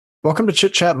Welcome to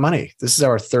Chit Chat Money. This is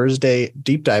our Thursday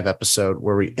deep dive episode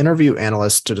where we interview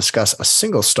analysts to discuss a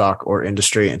single stock or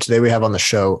industry. And today we have on the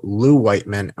show Lou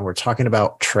Whiteman, and we're talking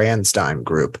about TransDigm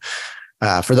Group.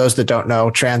 For those that don't know,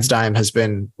 TransDigm has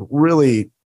been really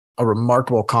a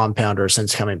remarkable compounder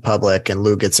since coming public, and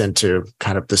Lou gets into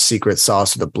kind of the secret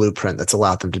sauce or the blueprint that's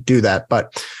allowed them to do that.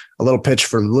 But a little pitch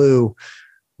for Lou.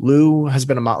 Lou has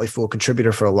been a Motley Fool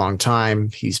contributor for a long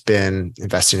time. He's been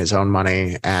investing his own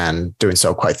money and doing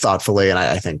so quite thoughtfully, and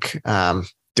I think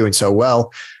doing so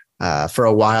well for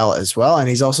a while as well. And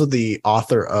he's also the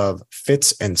author of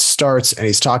Fits and Starts, and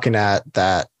he's talking at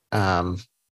that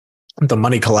the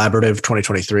Money Collaborative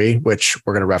 2023, which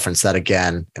we're going to reference that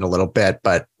again in a little bit.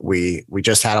 But we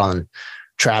just had on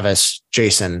Travis,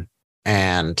 Jason,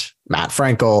 and Matt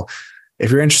Frankel. If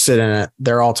you're interested in it,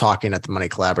 they're all talking at the Money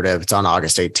Collaborative. It's on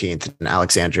August 18th in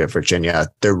Alexandria, Virginia.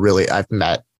 I've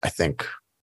met, I think,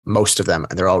 most of them,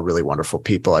 and they're all really wonderful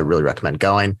people. I really recommend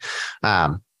going.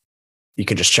 You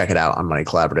can just check it out on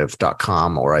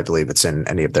moneycollaborative.com, or I believe it's in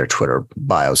any of their Twitter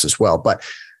bios as well. But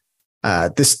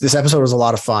this episode was a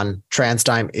lot of fun.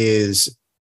 TransDigm is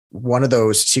one of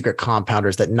those secret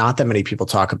compounders that not that many people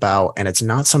talk about, and it's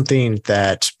not something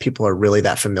that people are really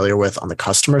that familiar with on the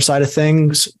customer side of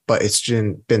things, but it's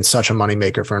been such a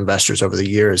moneymaker for investors over the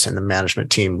years, and the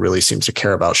management team really seems to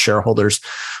care about shareholders.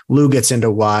 Lou gets into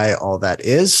why all that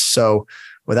is. So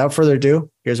without further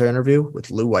ado, here's our interview with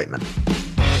Lou Whiteman.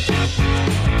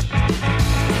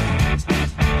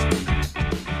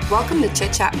 Welcome to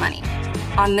Chit Chat Money.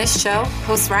 On this show,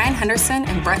 hosts Ryan Henderson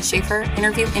and Brett Schaefer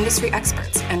interview industry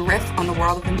experts and riff on the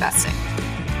world of investing.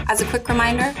 As a quick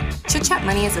reminder, Chit Chat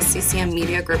Money is a CCM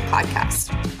Media Group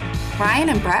podcast. Ryan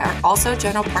and Brett are also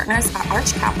general partners at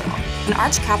Arch Capital, and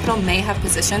Arch Capital may have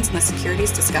positions in the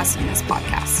securities discussed in this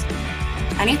podcast.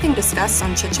 Anything discussed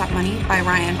on Chit Chat Money by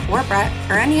Ryan or Brett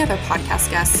or any other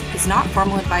podcast guests is not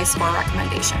formal advice or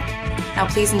recommendation. Now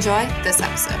please enjoy this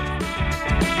episode.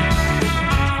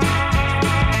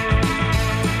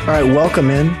 All right,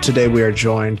 welcome in. Today we are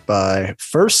joined by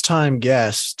first-time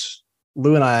guest,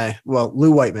 Lou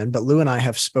Whiteman, but Lou and I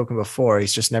have spoken before.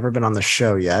 He's just never been on the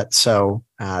show yet. So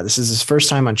this is his first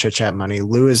time on Chit Chat Money.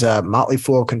 Lou is a Motley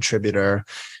Fool contributor.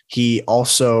 He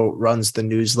also runs the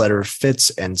newsletter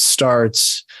Fits and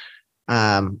Starts.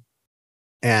 And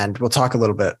we'll talk a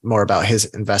little bit more about his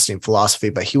investing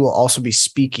philosophy, but he will also be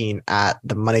speaking at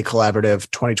the Money Collaborative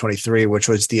 2023, which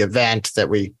was the event that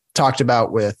we talked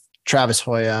about with Travis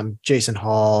Hoyam, Jason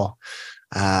Hall,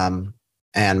 and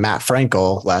Matt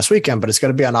Frankel last weekend, but it's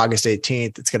going to be on August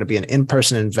 18th. It's going to be an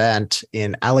in-person event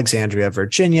in Alexandria,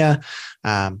 Virginia,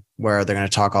 where they're going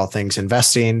to talk all things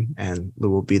investing, and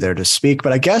Lou will be there to speak.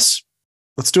 But I guess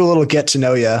let's do a little get to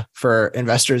know you for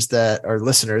investors that are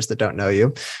listeners that don't know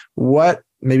you. When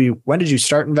did you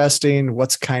start investing?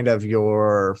 What's kind of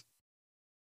your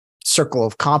circle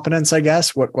of competence, I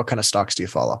guess? What kind of stocks do you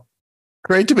follow?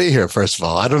 Great to be here, first of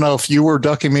all. I don't know if you were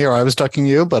ducking me or I was ducking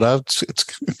you, but it's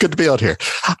good to be out here.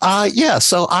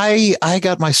 So I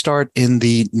got my start in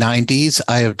the 90s.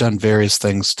 I have done various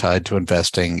things tied to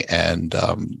investing and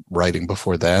writing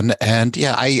before then. And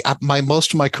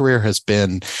most of my career has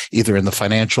been either in the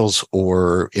financials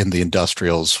or in the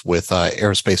industrials with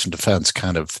aerospace and defense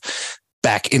kind of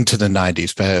back into the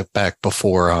 90s, back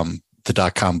before the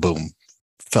dot-com boom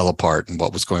fell apart and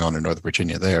what was going on in Northern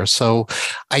Virginia there. So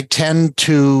I tend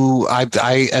to,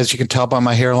 as you can tell by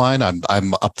my hairline,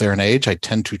 I'm up there in age. I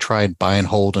tend to try and buy and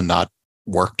hold and not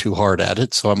work too hard at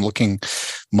it. So I'm looking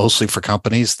mostly for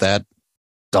companies that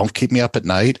don't keep me up at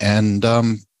night and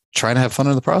trying to have fun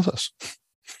in the process.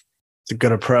 It's a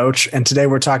good approach. And today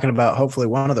we're talking about hopefully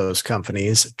one of those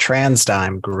companies,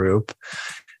 TransDigm Group.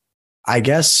 I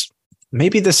guess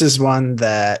maybe this is one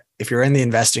that if you're in the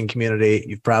investing community,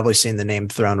 you've probably seen the name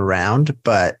thrown around,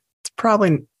 but it's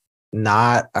probably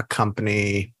not a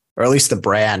company, or at least the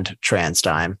brand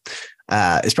TransDigm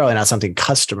is probably not something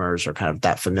customers are kind of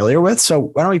that familiar with. So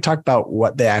why don't we talk about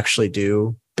what they actually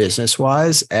do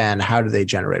business-wise and how do they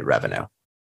generate revenue?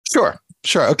 Sure.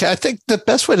 Okay. I think the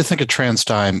best way to think of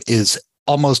TransDigm is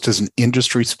almost as an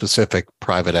industry-specific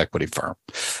private equity firm.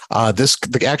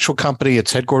 The actual company,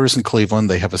 its headquarters in Cleveland.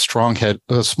 They have a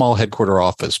small headquarter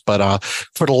office. But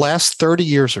for the last 30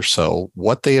 years or so,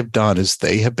 what they have done is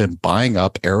they have been buying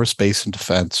up aerospace and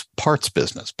defense parts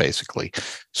business, basically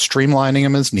streamlining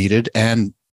them as needed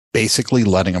and basically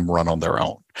letting them run on their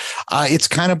own. It's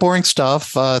kind of boring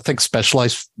stuff. Think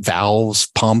specialized valves,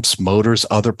 pumps, motors,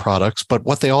 other products. But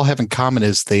what they all have in common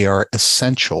is they are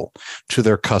essential to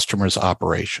their customers'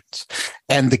 operations.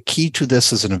 And the key to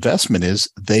this as an investment is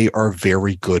they are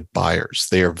very good buyers.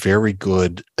 They are very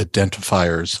good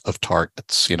identifiers of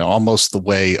targets, almost the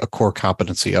way a core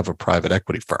competency of a private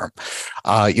equity firm.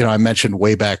 I mentioned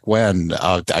way back when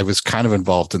I was kind of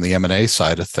involved in the M&A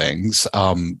side of things.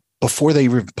 Before they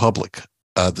were public,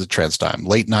 the TransDigm,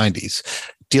 late 90s,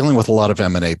 dealing with a lot of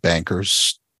M&A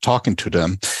bankers, talking to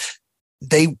them,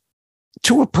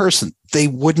 to a person, they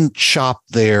wouldn't shop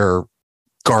their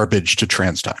garbage to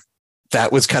TransDigm.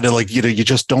 That was kind of like, you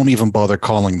just don't even bother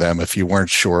calling them if you weren't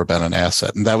sure about an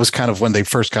asset. And that was kind of when they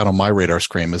first got on my radar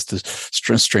screen as this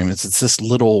stream. It's this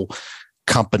little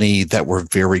company that were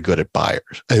very good at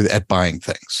buying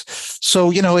things.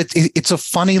 So, it's a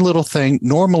funny little thing.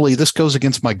 Normally this goes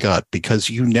against my gut because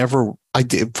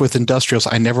with industrials,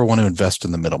 I never want to invest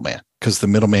in the middleman because the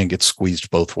middleman gets squeezed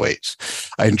both ways.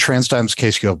 In TransDigm's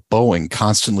case, you have Boeing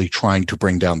constantly trying to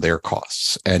bring down their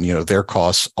costs, and their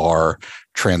costs are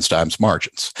TransDigm's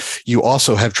margins. You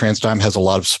also have TransDigm has a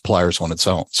lot of suppliers on its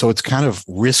own. So it's kind of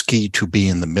risky to be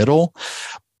in the middle,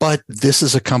 but this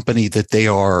is a company that they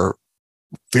are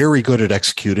very good at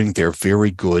executing. They're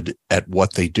very good at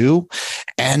what they do,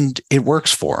 and it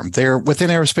works for them. They're within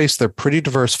aerospace. They're pretty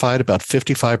diversified. About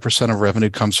 55% of revenue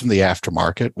comes from the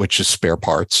aftermarket, which is spare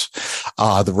parts.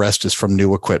 The rest is from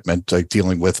new equipment, like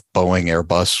dealing with Boeing,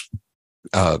 Airbus,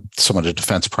 some of the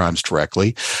defense primes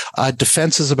directly.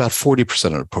 Defense is about 40%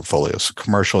 of the portfolio. So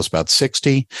commercial is about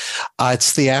 60.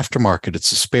 It's the aftermarket. It's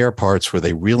the spare parts where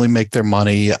they really make their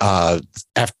money.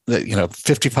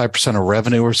 55% of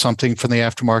revenue or something from the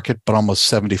aftermarket, but almost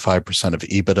 75% of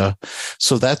EBITDA.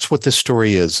 So that's what this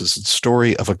story is. It's a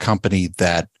story of a company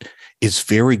that is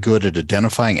very good at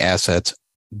identifying assets,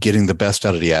 getting the best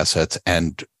out of the assets,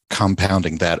 and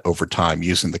compounding that over time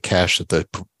using the cash that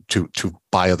to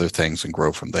buy other things and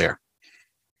grow from there.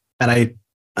 And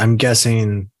I'm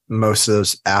guessing most of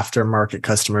those aftermarket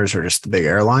customers are just the big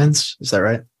airlines. Is that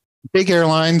right? Big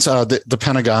airlines, the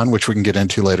Pentagon, which we can get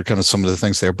into later, kind of some of the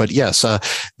things there. But yes,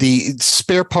 the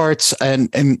spare parts and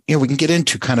we can get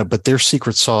into but their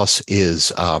secret sauce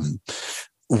is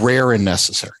rare and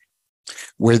necessary.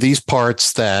 Where these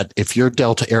parts that if you're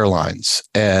Delta Airlines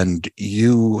and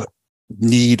you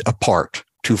need a part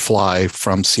to fly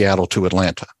from Seattle to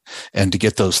Atlanta and to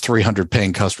get those 300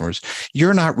 paying customers,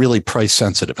 you're not really price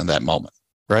sensitive in that moment,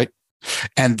 right?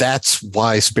 And that's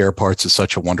why spare parts is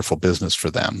such a wonderful business for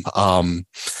them. And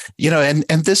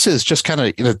this is just kind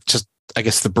of, just I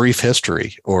guess the brief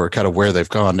history or kind of where they've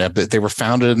gone. They were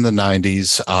founded in the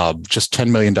 90s, just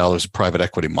 $10 million of private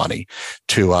equity money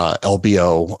to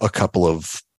LBO a couple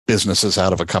of businesses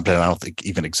out of a company that I don't think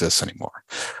even exists anymore.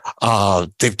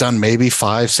 They've done maybe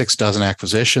 5-6 dozen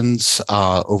acquisitions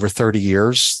over 30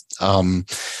 years.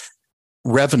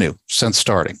 Revenue since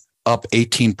starting up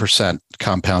 18%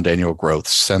 compound annual growth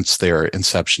since their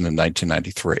inception in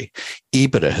 1993.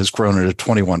 EBITDA has grown at a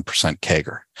 21%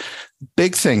 CAGR.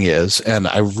 Big thing is, and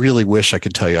I really wish I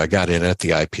could tell you I got in at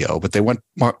the IPO, but they went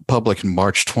public in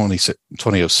March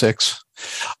 2006.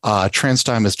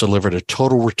 TransDigm has delivered a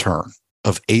total return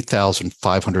of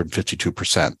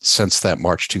 8,552% since that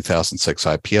March 2006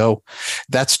 IPO.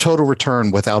 That's total return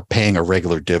without paying a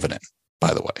regular dividend,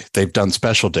 by the way. They've done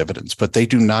special dividends, but they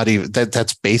do not even,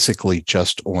 that's basically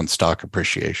just on stock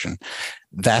appreciation.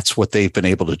 That's what they've been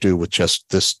able to do with just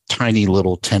this tiny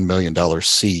little $10 million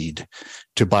seed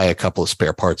to buy a couple of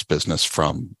spare parts business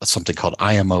from something called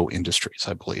IMO Industries,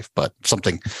 I believe, but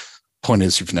something, point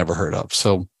is, you've never heard of.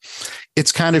 So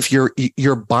it's kind of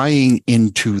you're buying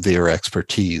into their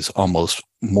expertise almost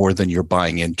more than you're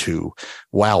buying into,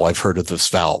 wow, I've heard of this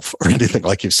valve or anything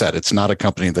like you've said. It's not a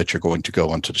company that you're going to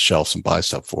go onto the shelves and buy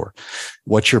stuff for.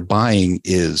 What you're buying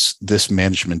is this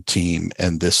management team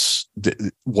and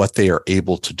what they are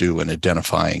able to do in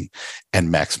identifying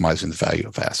and maximizing the value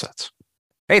of assets.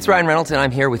 Hey, it's Ryan Reynolds, and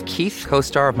I'm here with Keith,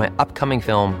 co-star of my upcoming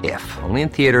film, If, only in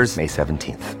theaters May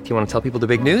 17th. Do you want to tell people the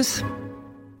big news?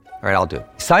 All right, I'll do it.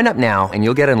 Sign up now and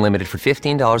you'll get unlimited for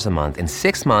 $15 a month and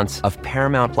 6 months of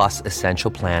Paramount Plus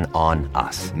Essential Plan on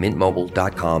us.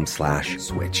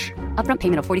 MintMobile.com/switch. Upfront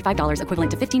payment of $45 equivalent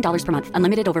to $15 per month.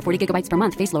 Unlimited over 40 gigabytes per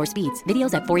month. Face lower speeds.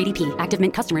 Videos at 480p. Active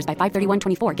Mint customers by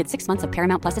 531.24 get 6 months of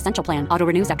Paramount Plus Essential Plan. Auto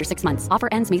renews after 6 months. Offer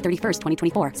ends May 31st,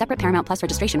 2024. Separate Paramount Plus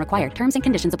registration required. Terms and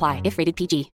conditions apply if rated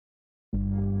PG.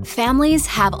 Families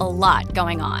have a lot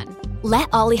going on. Let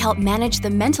Ollie help manage the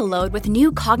mental load with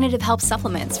new cognitive help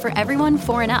supplements for everyone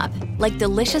 4 and up, like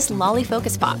delicious Lolly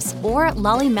Focus Pops or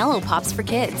Lolly Mellow Pops for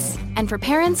kids. And for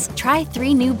parents, try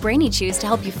 3 new Brainy Chews to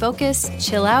help you focus,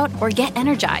 chill out, or get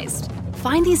energized.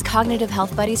 Find these cognitive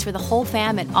health buddies for the whole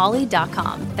fam at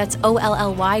ollie.com. That's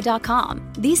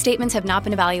OLLY.com. These statements have not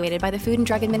been evaluated by the Food and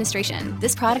Drug Administration.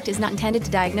 This product is not intended to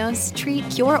diagnose, treat,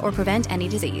 cure, or prevent any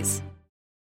disease.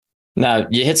 Now,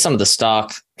 you hit some of the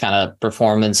stock kind of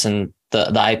performance and the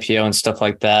IPO and stuff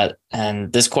like that.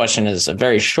 And this question is a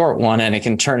very short one, and it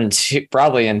can turn into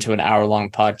probably into an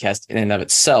hour-long podcast in and of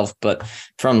itself. But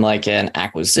from like an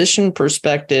acquisition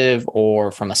perspective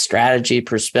or from a strategy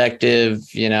perspective,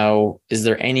 is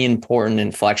there any important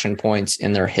inflection points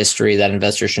in their history that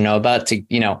investors should know about to,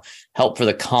 help for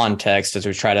the context as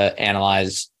we try to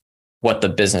analyze what the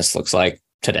business looks like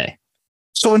today?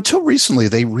 So until recently,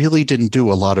 they really didn't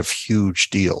do a lot of huge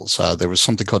deals. There was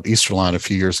something called Easterline a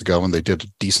few years ago, and they did a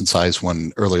decent sized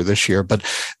one earlier this year. But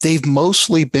they've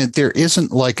mostly been, there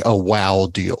isn't like a wow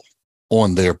deal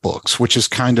on their books, which is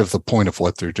kind of the point of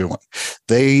what they're doing.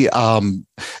 They are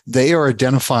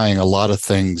identifying a lot of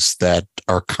things that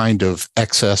are kind of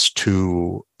excess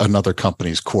to another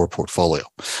company's core portfolio.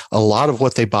 A lot of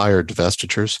what they buy are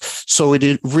divestitures. So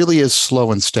it really is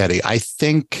slow and steady. I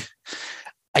think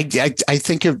if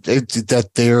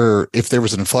there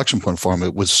was an inflection point for them,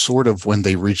 it was sort of when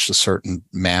they reached a certain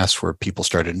mass where people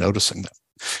started noticing them.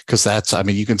 Because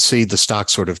you can see the stock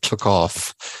sort of took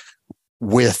off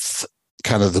with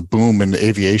kind of the boom in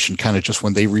aviation, kind of just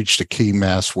when they reached a key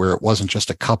mass where it wasn't just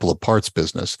a couple of parts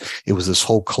business. It was this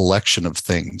whole collection of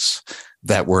things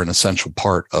that were an essential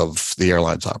part of the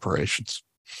airline's operations.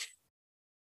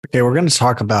 Okay, we're going to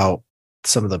talk about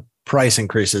some of the price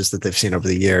increases that they've seen over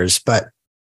the years, but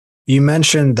you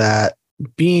mentioned that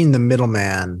being the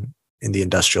middleman in the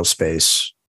industrial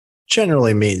space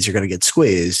generally means you're going to get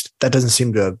squeezed. That doesn't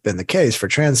seem to have been the case for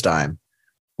TransDigm.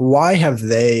 Why have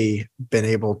they been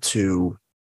able to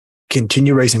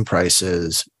continue raising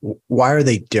prices? Why are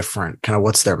they different? Kind of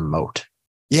what's their moat?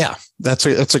 Yeah, that's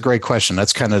a great question.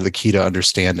 That's kind of the key to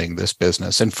understanding this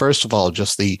business. And first of all,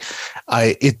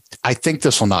 I think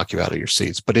this will knock you out of your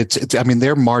seats, but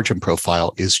their margin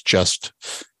profile is just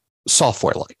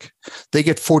software-like. They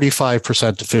get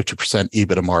 45% to 50%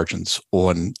 EBITDA margins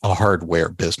on a hardware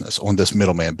business, on this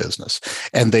middleman business.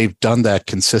 And they've done that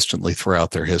consistently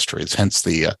throughout their histories, hence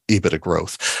the EBITDA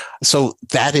growth. So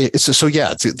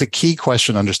the key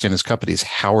question to understand this company is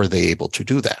how are they able to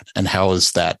do that? And how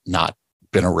has that not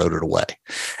been eroded away?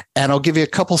 And I'll give you a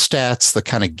couple stats that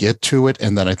kind of get to it,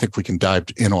 and then I think we can dive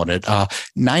in on it.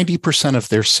 90% of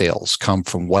their sales come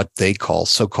from what they call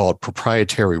so-called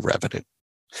proprietary revenue.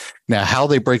 Now, how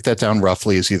they break that down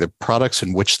roughly is either products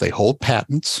in which they hold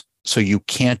patents, so you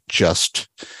can't just,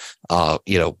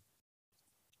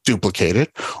 duplicate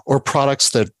it, or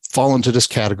products that fall into this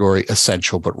category,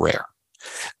 essential but rare.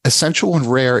 Essential and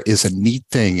rare is a neat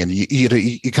thing, and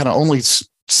you kind of only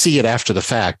see it after the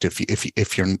fact.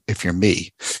 If you're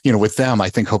me, with them, I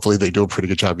think hopefully they do a pretty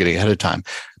good job getting ahead of time.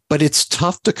 But it's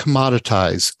tough to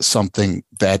commoditize something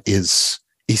that is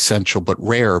essential but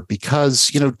rare because,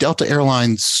 Delta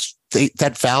Airlines,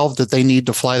 that valve that they need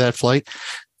to fly that flight,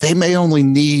 they may only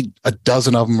need a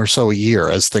dozen of them or so a year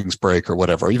as things break or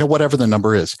whatever, whatever the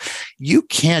number is. You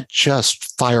can't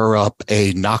just fire up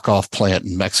a knockoff plant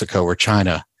in Mexico or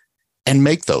China and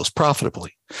make those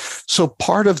profitably. So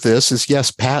part of this is,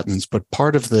 yes, patents, but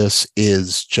part of this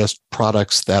is just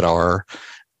products that are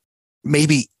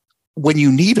maybe when you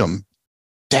need them,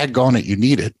 daggone it, you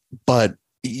need it, but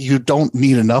you don't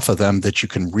need enough of them that you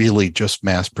can really just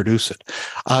mass produce it.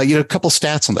 A couple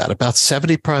stats on that. About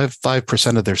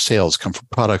 75% of their sales come from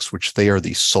products which they are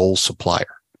the sole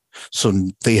supplier. So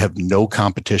they have no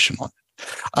competition on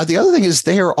it. The other thing is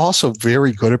they are also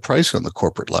very good at pricing on the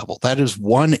corporate level. That is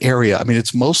one area.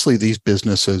 It's mostly these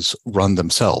businesses run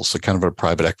themselves, so kind of a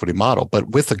private equity model. But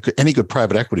with any good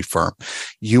private equity firm,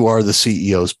 you are the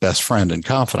CEO's best friend and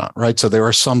confidant, right? So there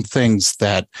are some things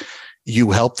that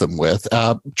you help them with.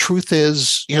 Truth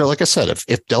is, like I said,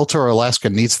 if Delta or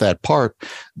Alaska needs that part,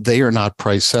 they are not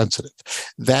price sensitive.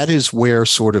 That is where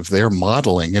sort of their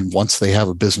modeling, and once they have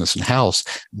a business in house,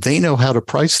 they know how to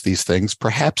price these things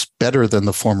perhaps better than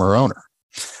the former owner.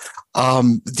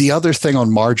 The other thing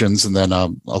on margins, and then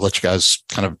I'll let you guys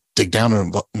kind of dig down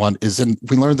on one, is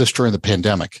we learned this during the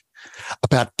pandemic.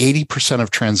 About 80%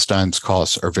 of TransDigm's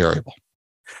costs are variable.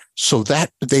 So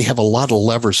that they have a lot of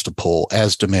levers to pull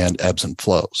as demand ebbs and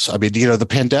flows. The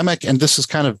pandemic, and this is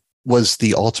kind of was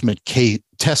the ultimate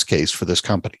test case for this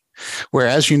company, where,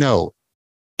 as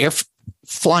if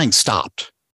flying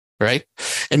stopped, right?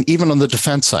 And even on the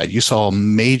defense side, you saw a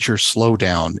major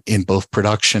slowdown in both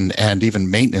production and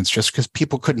even maintenance just because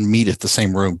people couldn't meet at the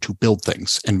same room to build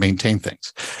things and maintain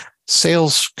things.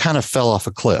 Sales kind of fell off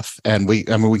a cliff. And we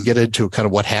can get into kind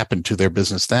of what happened to their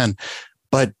business then,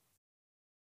 but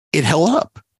it held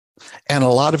up. And a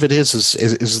lot of it is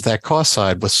that cost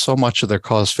side. With so much of their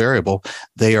cost variable,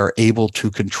 they are able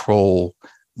to control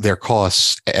their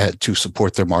costs to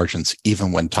support their margins,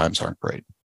 even when times aren't great.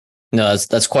 No,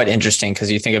 that's quite interesting, because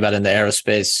you think about in the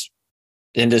aerospace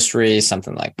industry,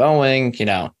 something like Boeing,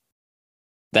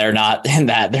 they're not in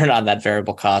that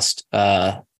variable cost,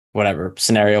 whatever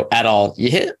scenario at all. You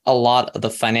hit a lot of the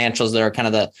financials that are kind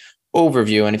of the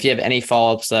overview. And if you have any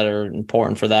follow-ups that are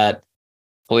important for that,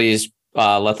 please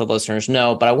let the listeners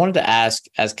know. But I wanted to ask,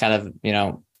 as kind of,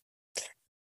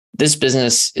 this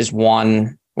business is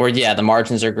one where, yeah, the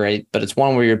margins are great, but it's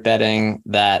one where you're betting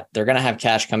that they're going to have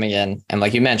cash coming in. And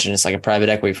like you mentioned, it's like a private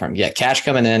equity firm. You get cash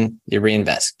coming in, you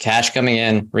reinvest. Cash coming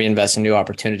in, reinvest in new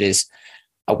opportunities.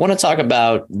 I want to talk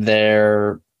about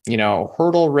their,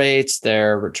 hurdle rates,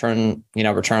 their return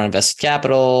on invested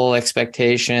capital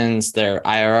expectations, their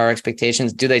IRR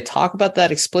expectations. Do they talk about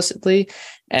that explicitly?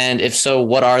 And if so,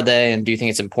 what are they? And do you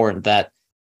think it's important that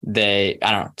they,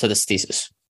 to this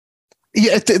thesis?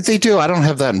 Yeah, they do. I don't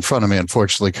have that in front of me,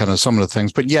 unfortunately, kind of some of the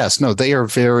things. But yes, no, they are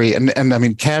very, and I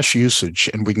mean, cash usage,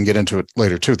 and we can get into it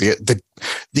later too. The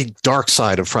dark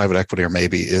side of private equity, or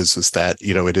maybe is that,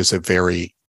 it is a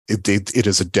very, it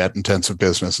is a debt intensive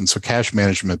business. And so cash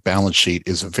management, balance sheet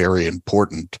is a very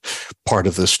important part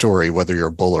of this story, whether you're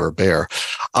a bull or a bear.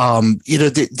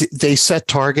 They set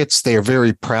targets. They are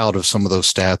very proud of some of those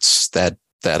stats that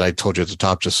I told you at the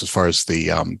top, just as far as the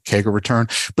CAGR return,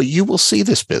 but you will see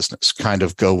this business kind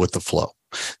of go with the flow.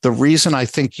 The reason I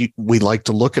think we like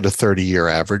to look at a 30-year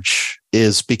average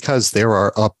is because there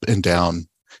are up and down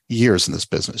years in this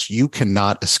business. You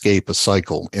cannot escape a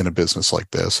cycle in a business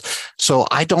like this. So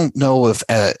I don't know if,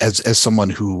 as someone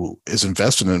who is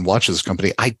invested in and watches this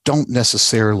company, I don't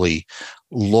necessarily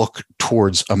look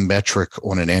towards a metric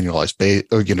on an annualized basis,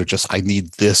 or, just I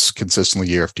need this consistently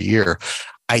year after year.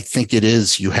 I think it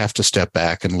is, you have to step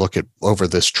back and look at over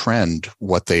this trend,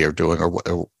 what they are doing,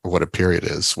 or what a period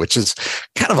is, which is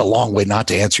kind of a long way not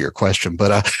to answer your question.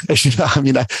 But,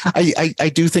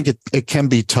 I do think it can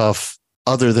be tough,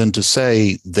 other than to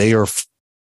say they are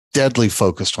deadly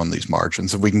focused on these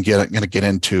margins. And we can going to get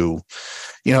into,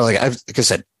 like I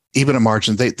said, even a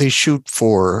margin, they shoot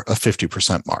for a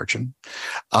 50% margin.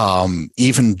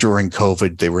 Even during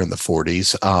COVID, they were in the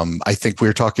 40s. I think we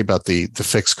were talking about the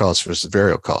fixed cost versus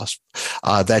variable cost.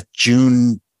 That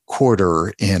June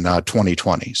quarter in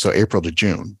 2020, so April to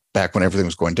June, back when everything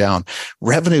was going down,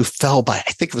 revenue fell by,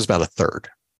 I think it was about a third.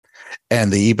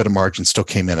 And the EBITDA margin still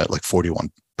came in at like 41%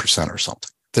 or something.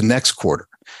 The next quarter,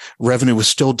 revenue was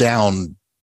still down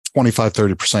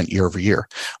 25-30% year over year.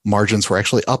 Margins were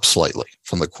actually up slightly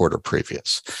from the quarter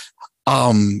previous.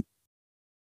 The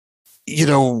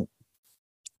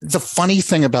funny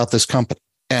thing about this company,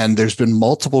 and there's been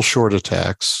multiple short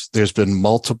attacks, there's been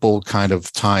multiple kind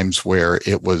of times where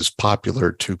it was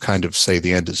popular to kind of say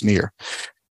the end is near.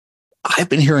 I've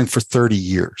been hearing for 30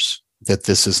 years that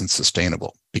this isn't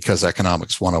sustainable because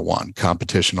economics 101,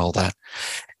 competition, all that.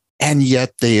 And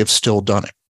yet they have still done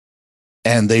it.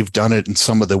 And they've done it in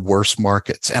some of the worst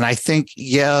markets. And I think,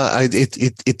 I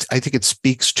think it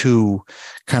speaks to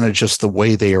kind of just the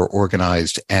way they are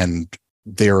organized and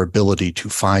their ability to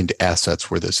find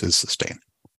assets where this is sustainable.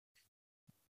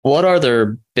 What are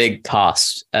their big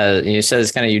costs? You said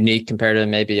it's kind of unique compared to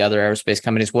maybe other aerospace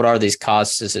companies. What are these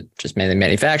costs? Is it just mainly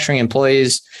manufacturing,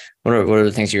 employees? What are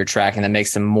the things you're tracking that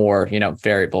makes them more,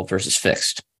 variable versus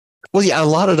fixed? Well, yeah, a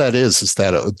lot of that is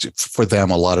that for them,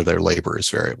 a lot of their labor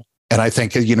is variable. And I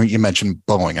think, you mentioned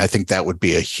Boeing. I think that would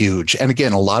be a huge, and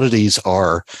again, a lot of these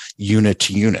are unit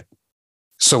to unit.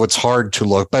 So it's hard to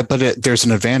look, but there's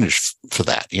an advantage for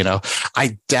that.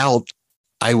 I doubt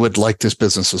I would like this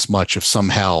business as much if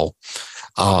somehow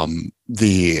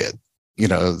the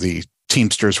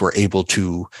Teamsters were able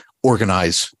to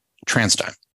organize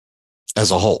TransDigm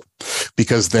as a whole,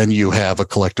 because then you have a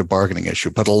collective bargaining issue.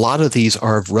 But a lot of these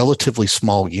are relatively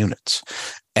small units.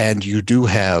 And you do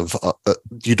have,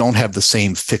 you don't have the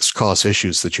same fixed cost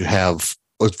issues that you have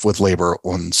with labor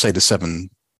on, say, the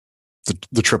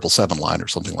 777 line or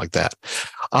something like that.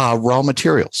 Raw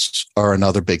materials are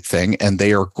another big thing, and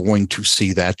they are going to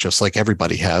see that just like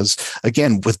everybody has.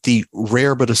 Again, with the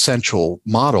rare but essential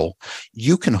model,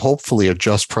 you can hopefully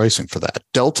adjust pricing for that.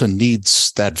 Delta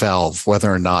needs that valve,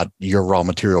 whether or not your raw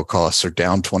material costs are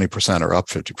down 20% or up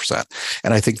 50%.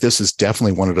 And I think this is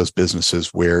definitely one of those businesses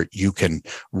where you can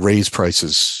raise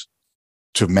prices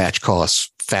to match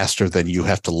costs faster than you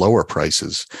have to lower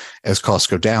prices as costs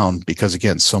go down, because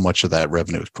again, so much of that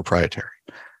revenue is proprietary.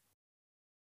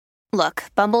 Look,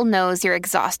 Bumble knows you're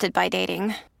exhausted by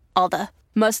dating. All the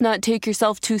must not take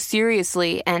yourself too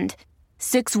seriously and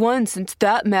 6'1" since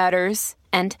that matters.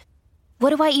 And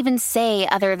what do I even say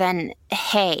other than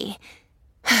hey?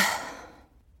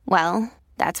 Well,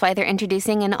 that's why they're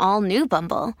introducing an all-new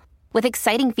Bumble with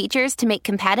exciting features to make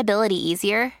compatibility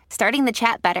easier, starting the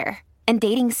chat better, and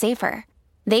dating safer.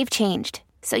 They've changed,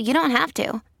 so you don't have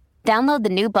to. Download the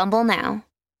new Bumble now.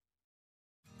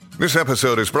 This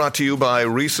episode is brought to you by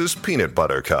Reese's Peanut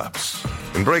Butter Cups.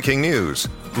 In breaking news,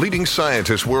 leading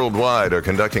scientists worldwide are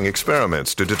conducting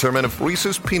experiments to determine if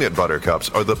Reese's Peanut Butter Cups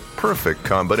are the perfect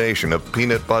combination of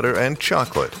peanut butter and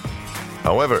chocolate.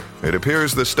 However, it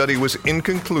appears the study was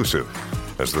inconclusive,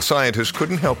 as the scientists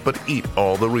couldn't help but eat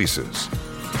all the Reese's.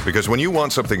 Because when you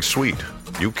want something sweet,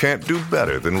 you can't do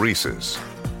better than Reese's.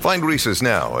 Find Reese's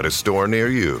now at a store near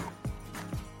you.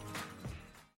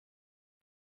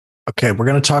 Okay, we're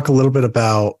going to talk a little bit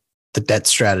about the debt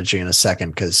strategy in a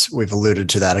second, because we've alluded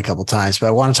to that a couple of times, but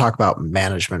I want to talk about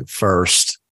management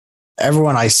first.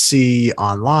 Everyone I see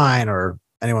online or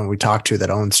anyone we talk to that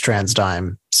owns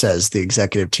TransDigm says the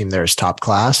executive team there is top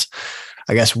class.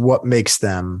 I guess what makes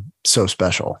them so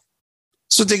special?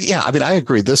 So, I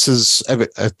agree. This is, I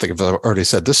think I've already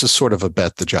said, this is sort of a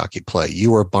bet the jockey play.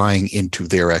 You are buying into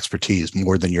their expertise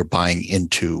more than you're buying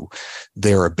into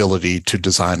their ability to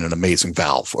design an amazing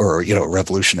valve or, a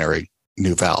revolutionary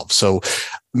new valve. So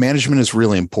management is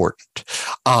really important.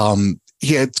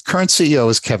 Current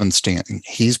CEO is Kevin Stanton.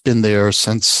 He's been there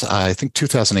since, I think,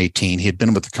 2018. He had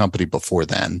been with the company before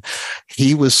then.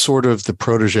 He was sort of the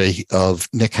protege of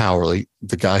Nick Howley,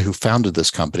 the guy who founded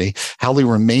this company. Howley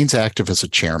remains active as a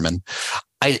chairman.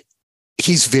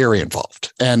 He's very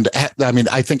involved. And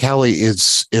I think Howley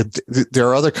there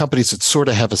are other companies that sort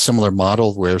of have a similar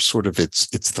model where sort of it's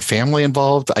the family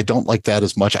involved. I don't like that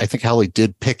as much. I think Howley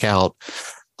did pick out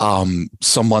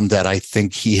someone that I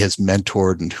think he has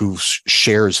mentored and who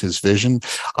shares his vision.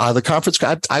 The conference,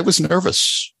 I was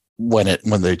nervous when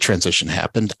the transition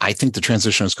happened. I think the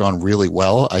transition has gone really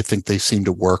well. I think they seem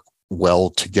to work well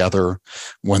together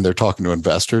when they're talking to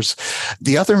investors.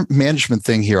 The other management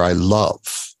thing here I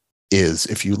love is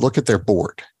if you look at their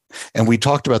board, and we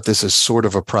talked about this as sort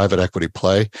of a private equity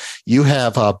play, you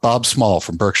have Bob Small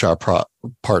from Berkshire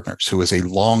Partners, who is a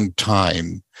long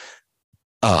time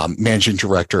managing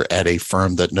director at a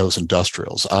firm that knows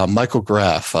industrials. Michael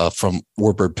Graff from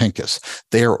Warburg Pincus,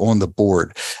 they are on the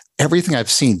board. Everything I've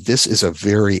seen, this is a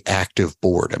very active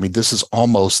board. This is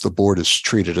almost, the board is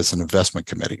treated as an investment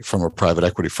committee from a private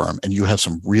equity firm. And you have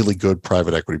some really good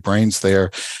private equity brains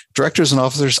there. Directors and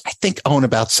officers, I think, own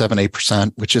about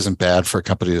 7-8%, which isn't bad for a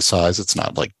company this size. It's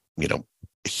not like,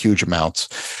 huge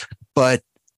amounts. But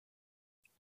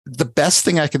the best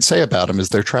thing I can say about them is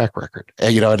their track record.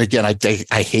 And again,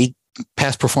 I hate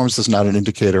past performance is not an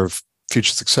indicator of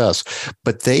future success,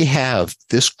 but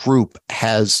this group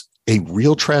has a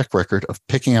real track record of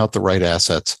picking out the right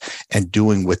assets and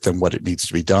doing with them what it needs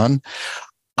to be done.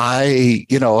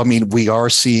 We are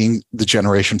seeing the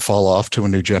generation fall off to a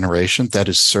new generation. That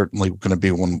is certainly going to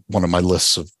be one of my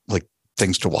lists of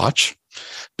things to watch,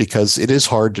 because it is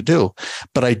hard to do.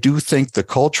 But I do think the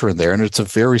culture in there, and it's a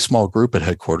very small group at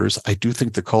headquarters, I do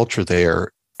think the culture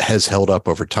there has held up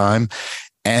over time.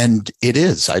 And it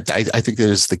is. I think that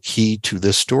is the key to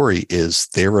this story, is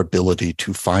their ability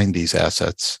to find these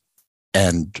assets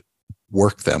and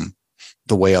work them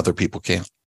the way other people can.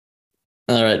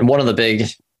 All right. And one of the big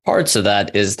parts of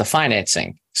that is the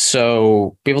financing.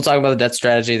 So people talk about the debt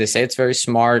strategy. They say it's very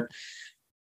smart,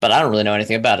 but I don't really know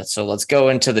anything about it. So let's go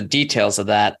into the details of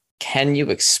that. Can you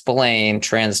explain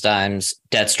TransDigm's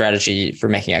debt strategy for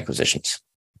making acquisitions?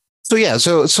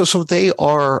 So they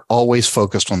are always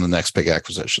focused on the next big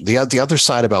acquisition. The other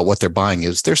side about what they're buying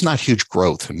is there's not huge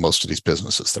growth in most of these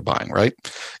businesses they're buying, right?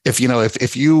 If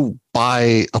you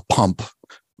buy a pump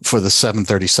for the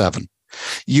 737,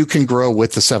 you can grow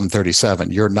with the 737.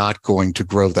 You're not going to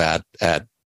grow that at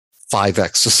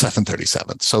 5x to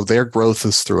 737. So their growth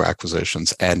is through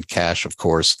acquisitions, and cash, of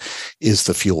course, is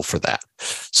the fuel for that.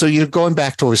 So you're going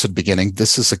back to what we said at the beginning.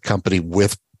 This is a company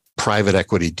with private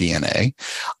equity DNA.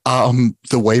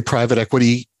 The way private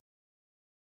equity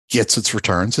gets its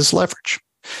returns is leverage.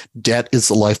 Debt is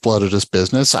the lifeblood of this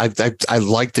business. I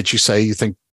like that you say you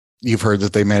think you've heard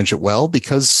that they manage it well,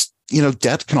 because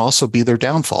debt can also be their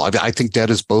downfall. I think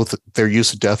debt is both. Their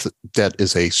use of debt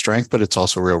is a strength, but it's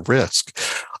also a real risk.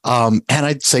 And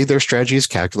I'd say their strategy is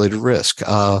calculated risk.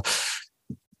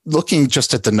 looking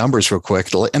just at the numbers real quick,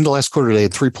 at the end of last quarter, they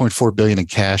had $3.4 billion in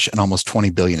cash and almost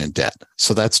 $20 billion in debt.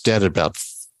 So that's debt at about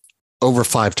over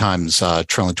 5 times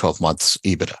trailing 12 months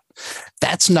EBITDA.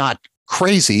 That's not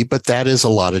crazy, but that is a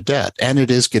lot of debt, and it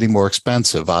is getting more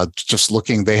expensive. Just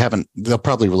looking, they'll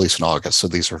probably release in August. So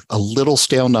these are a little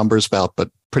stale numbers but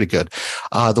pretty good.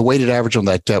 The weighted average on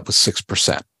that debt was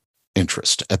 6%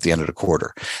 interest at the end of the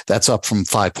quarter. That's up from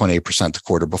 5.8% the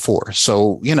quarter before.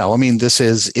 So,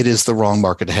 it is the wrong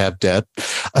market to have debt.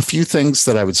 A few things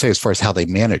that I would say as far as how they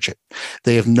manage it.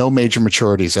 They have no major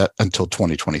maturities until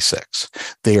 2026.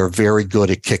 They are very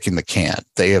good at kicking the can.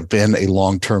 They have been a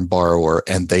long-term borrower,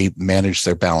 and they manage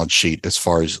their balance sheet as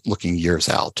far as looking years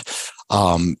out.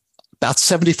 About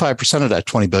 75% of that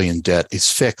 $20 billion debt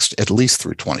is fixed at least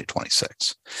through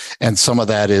 2026. And some of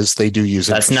that is they do use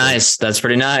it. That's nice. That's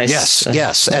pretty nice.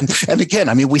 Yes. And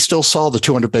again, we still saw the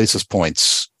 200 basis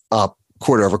points up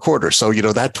quarter over quarter. So,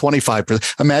 that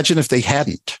 25%, imagine if they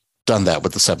hadn't done that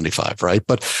with the 75, right?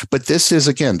 But this is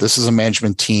a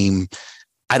management team.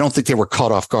 I don't think they were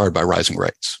caught off guard by rising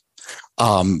rates.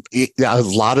 A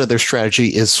lot of their strategy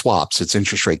is swaps. It's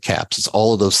interest rate caps. It's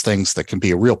all of those things that can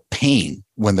be a real pain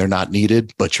when they're not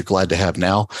needed, but you're glad to have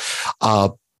now.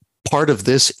 Part of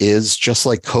this is just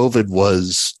like COVID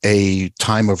was a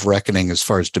time of reckoning as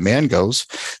far as demand goes.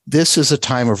 This is a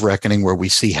time of reckoning where we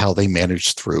see how they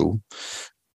manage through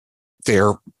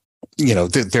their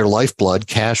lifeblood,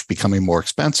 cash becoming more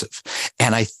expensive.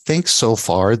 And I think so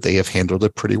far they have handled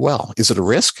it pretty well. Is it a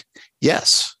risk?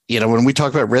 Yes. When we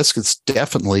talk about risk, it's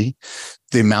definitely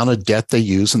the amount of debt they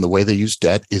use, and the way they use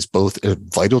debt is both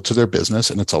vital to their business,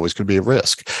 and it's always going to be a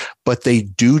risk. But they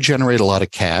do generate a lot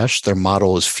of cash. Their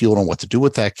model is fueled on what to do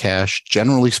with that cash.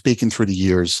 Generally speaking, through the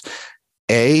years,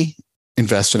 A,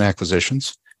 invest in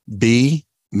acquisitions, B,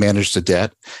 manage the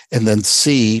debt, and then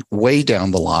C, way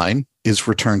down the line, is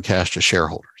return cash to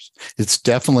shareholders. It's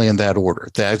definitely in that order.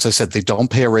 As I said, they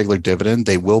don't pay a regular dividend.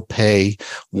 They will pay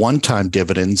one-time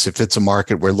dividends if it's a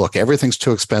market where, look, everything's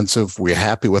too expensive. We're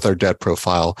happy with our debt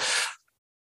profile.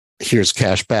 Here's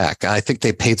cash back. I think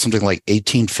they paid something like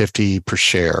 $18.50 per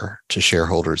share to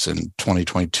shareholders in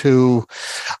 2022.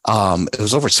 It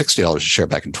was over $60 a share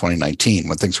back in 2019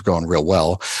 when things were going real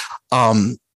well.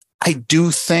 I do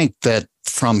think that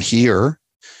from here,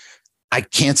 I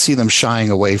can't see them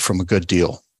shying away from a good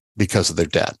deal because of their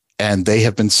debt. And they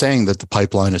have been saying that the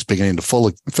pipeline is beginning to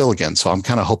fill again. So I'm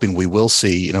kind of hoping we will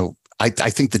see, I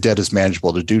think the debt is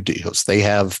manageable to do deals. They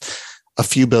have a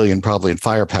few billion probably in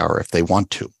firepower if they want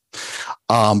to.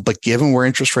 But given where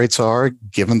interest rates are,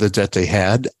 given the debt they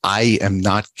had, I am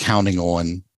not counting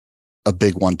on a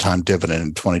big one-time dividend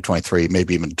in 2023,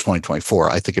 maybe even 2024.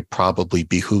 I think it probably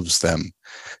behooves them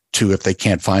to, if they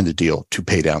can't find a deal, to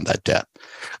pay down that debt.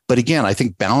 But again, I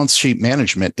think balance sheet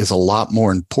management is a lot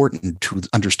more important to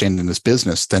understanding this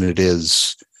business than it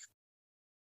is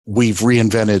we've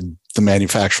reinvented the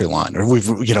manufacturing line, or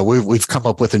we've come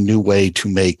up with a new way to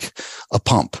make a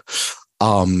pump.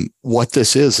 What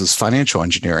this is financial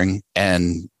engineering,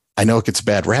 and I know it gets a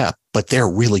bad rap, but they're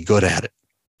really good at it,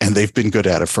 and they've been good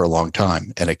at it for a long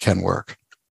time, and it can work.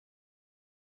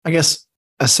 I guess,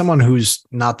 as someone who's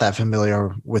not that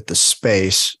familiar with the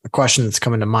space, a question that's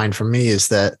coming to mind for me is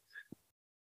that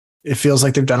it feels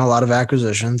like they've done a lot of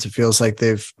acquisitions. It feels like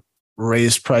they've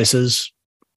raised prices,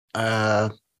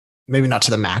 maybe not to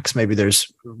the max. Maybe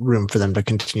there's room for them to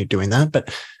continue doing that.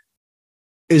 But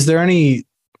is there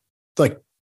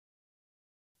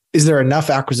enough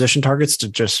acquisition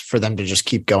targets for them to just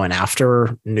keep going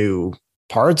after new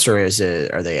parts, or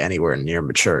are they anywhere near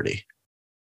maturity?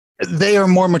 They are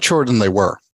more mature than they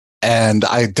were. And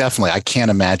I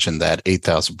can't imagine that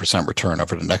 8,000% return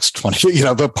over the next 20,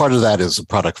 but part of that is a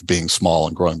product of being small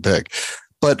and growing big.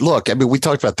 But look, we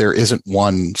talked about there isn't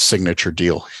one signature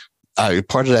deal.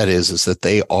 Part of that is that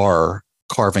they are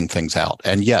carving things out.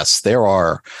 And yes, there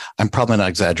are, I'm probably not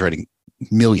exaggerating,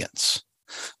 millions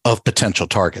of potential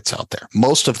targets out there.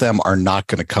 Most of them are not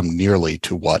going to come nearly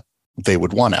to what they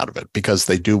would want out of it, because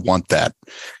they do want that,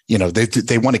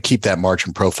 they want to keep that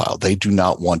margin profile. They do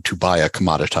not want to buy a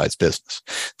commoditized business.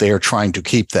 They are trying to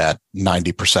keep that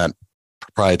 90%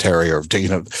 proprietary, or,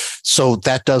 so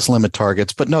that does limit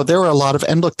targets. But no, there are a lot of,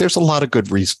 and look, there's a lot of good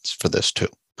reasons for this too.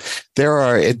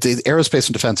 The aerospace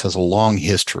and defense has a long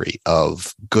history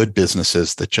of good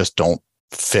businesses that just don't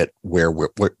fit where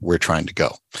we're trying to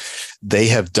go. They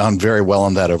have done very well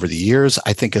on that over the years.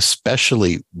 I think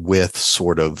especially with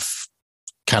sort of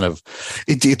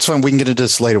it's fun. We can get into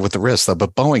this later with the risk though,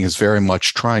 but Boeing is very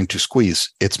much trying to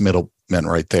squeeze its middlemen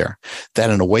right there. That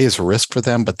in a way is a risk for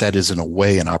them, but that is in a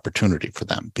way an opportunity for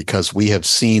them, because we have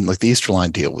seen, like, the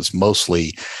Easterline deal was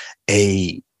mostly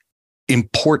it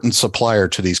important supplier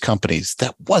to these companies,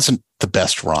 that wasn't the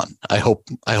best run. I hope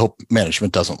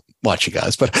management doesn't watch you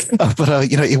guys, but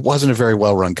it wasn't a very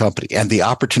well run company. And the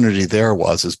opportunity there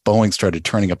was as Boeing started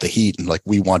turning up the heat and like,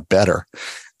 we want better.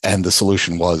 And the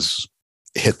solution was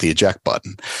hit the eject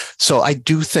button. So I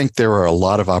do think there are a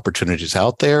lot of opportunities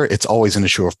out there. It's always an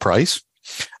issue of price.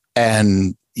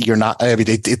 And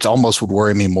it almost would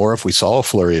worry me more if we saw a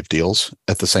flurry of deals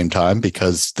at the same time,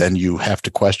 because then you have to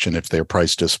question if they're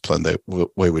price disciplined the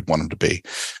way we'd want them to be.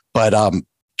 But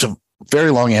to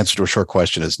very long answer to a short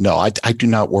question is no, I do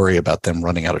not worry about them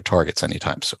running out of targets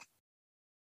anytime soon.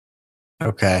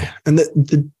 Okay. And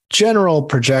the general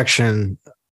projection,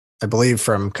 I believe,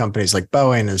 from companies like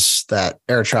Boeing is that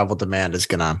air travel demand is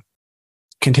going to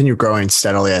continue growing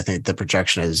steadily. I think the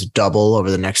projection is double over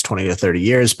the next 20 to 30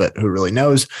 years, but who really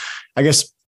knows? I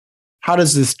guess, how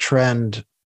does this trend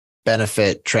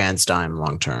benefit TransDigm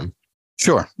long term?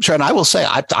 Sure. And I will say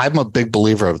I'm a big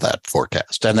believer of that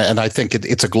forecast, and I think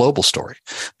it's a global story.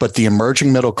 But the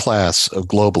emerging middle class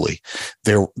globally,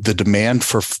 the demand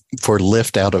for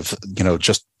lift out of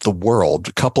just the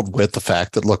world, coupled with the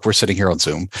fact that, look, we're sitting here on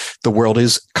Zoom, the world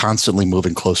is constantly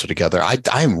moving closer together.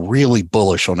 I'm really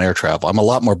bullish on air travel. I'm a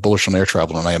lot more bullish on air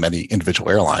travel than I am any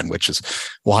individual airline, which is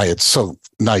why it's so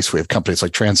nice we have companies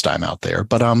like TransDigm out there.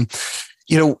 But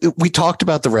we talked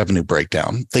about the revenue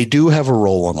breakdown. They do have a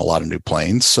role on a lot of new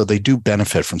planes, so they do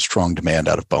benefit from strong demand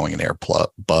out of Boeing and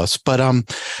Airbus. But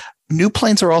new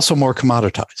planes are also more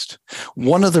commoditized.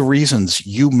 One of the reasons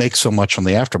you make so much on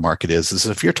the aftermarket is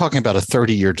if you're talking about a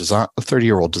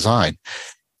 30-year-old design,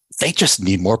 they just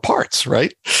need more parts,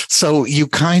 right? So you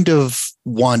kind of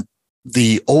want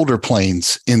the older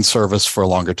planes in service for a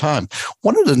longer time.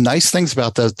 One of the nice things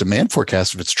about the demand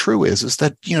forecast, if it's true, is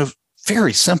that,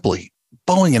 very simply,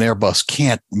 Boeing and Airbus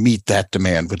can't meet that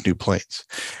demand with new planes.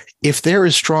 If there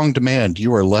is strong demand,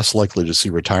 you are less likely to see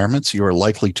retirements. You are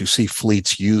likely to see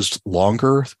fleets used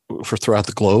longer throughout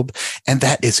the globe. And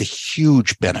that is a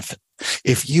huge benefit.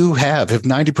 If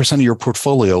 90% of your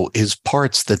portfolio is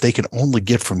parts that they can only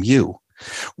get from you,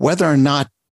 whether or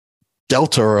not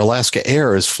Delta or Alaska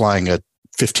Air is flying a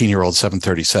 15-year-old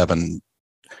 737,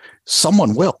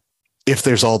 someone will, if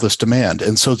there's all this demand.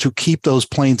 And so to keep those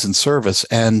planes in service.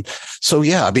 And so,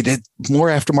 more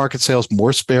aftermarket sales,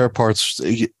 more spare parts.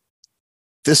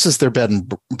 This is their bread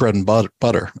and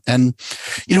butter. And,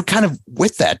 kind of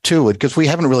with that too, because we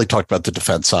haven't really talked about the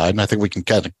defense side, and I think we can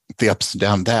kind of the ups and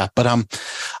downs of that. But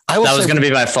that was going to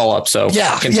be my follow-up. So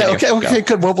okay,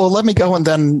 good. Well, let me go, and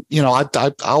then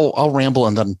I'll ramble,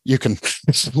 and then you can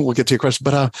we'll get to your question.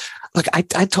 But look, I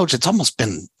told you it's almost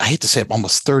been, I hate to say it,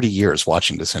 almost 30 years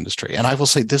watching this industry, and I will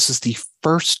say this is the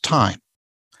first time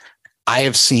I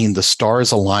have seen the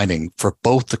stars aligning for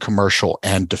both the commercial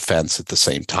and defense at the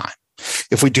same time.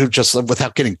 If we do, just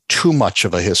without getting too much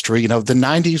of a history, the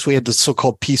 90s, we had the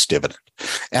so-called peace dividend.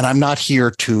 And I'm not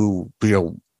here to,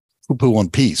 poo-poo on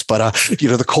peace, but,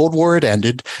 the Cold War had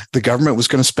ended. The government was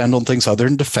going to spend on things other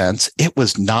than defense. It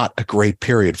was not a great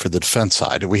period for the defense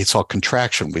side. We saw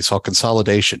contraction. We saw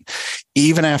consolidation.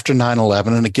 Even after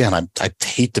 9/11, and again, I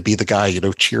hate to be the guy,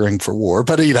 cheering for war,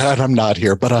 but I'm not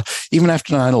here. But even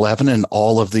after 9/11 and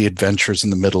all of the adventures in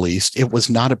the Middle East, it was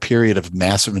not a period of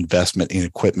massive investment in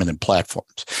equipment and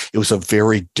platforms. It was a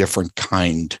very different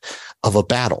kind of a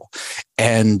battle.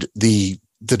 And the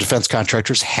defense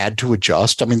contractors had to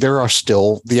adjust. I mean, there are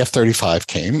still, the F-35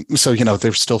 came, so,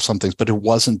 there's still some things, but it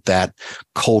wasn't that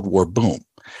Cold War boom.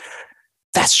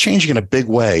 That's changing in a big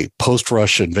way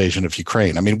post-Russia invasion of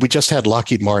Ukraine. I mean, we just had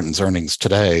Lockheed Martin's earnings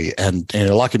today, and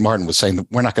Lockheed Martin was saying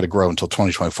that we're not going to grow until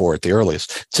 2024 at the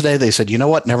earliest. Today, they said, you know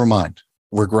what? Never mind.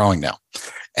 We're growing now.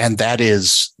 And that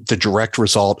is the direct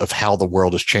result of how the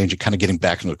world is changing, kind of getting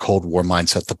back into the Cold War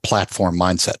mindset, the platform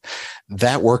mindset.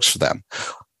 That works for them.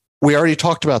 We already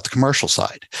talked about the commercial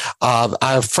side.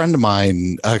 A friend of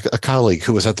mine, a colleague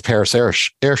who was at the Paris Air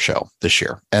Show this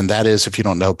year. And that is, if you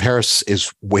don't know, Paris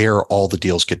is where all the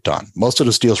deals get done. Most of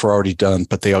those deals were already done,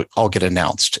 but they all get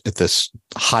announced at this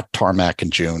hot tarmac in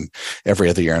June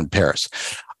every other year in Paris.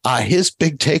 His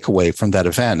big takeaway from that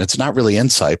event, it's not really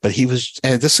insight, but this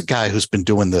is a guy who's been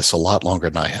doing this a lot longer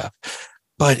than I have,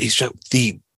 but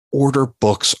the order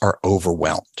books are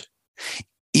overwhelmed.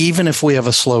 Even if we have a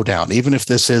slowdown, even if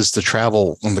this is the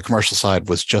travel on the commercial side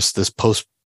was just this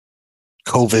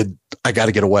post-COVID, I got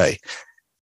to get away.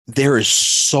 There is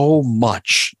so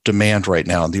much demand right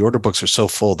now, and the order books are so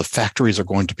full. The factories are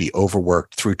going to be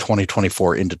overworked through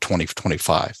 2024 into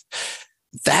 2025.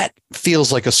 That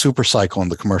feels like a super cycle on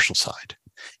the commercial side.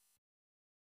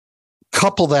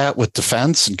 Couple that with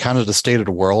defense and kind of the state of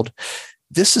the world.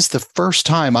 This is the first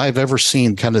time I've ever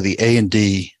seen kind of the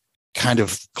A&D kind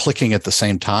of clicking at the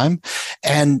same time.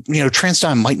 And,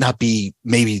 TransDigm might not be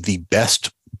maybe the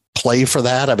best play for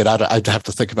that. I mean, I'd have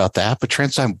to think about that, but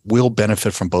TransDigm will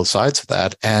benefit from both sides of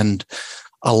that. And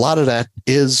a lot of that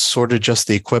is sort of just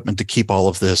the equipment to keep all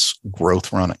of this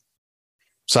growth running.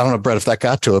 So I don't know, Brett, if that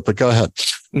got to it, but go ahead.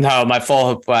 No, my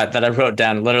follow-up that I wrote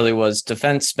down literally was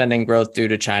defense spending growth due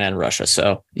to China and Russia.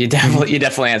 So you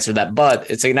definitely answered that.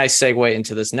 But it's a nice segue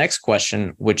into this next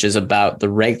question, which is about the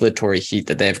regulatory heat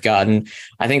that they've gotten.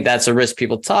 I think that's a risk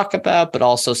people talk about, but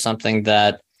also something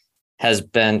that has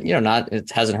been,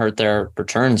 it hasn't hurt their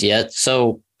returns yet.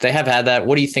 So they have had that.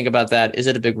 What do you think about that? Is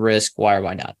it a big risk? Why or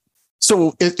why not?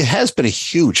 So it has been a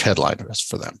huge headline risk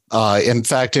for them. In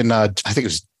fact, I think it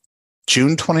was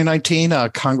June 2019,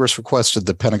 Congress requested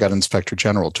the Pentagon Inspector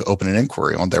General to open an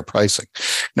inquiry on their pricing.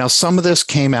 Now, some of this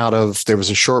came out of, there was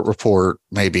a short report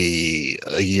maybe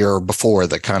a year before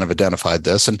that kind of identified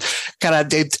this, and kind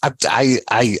of,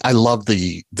 I love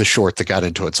the short that got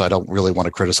into it, so I don't really want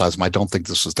to criticize them. I don't think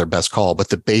this was their best call, but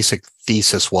the basic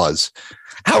thesis was,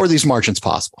 how are these margins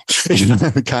possible?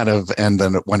 Kind of, and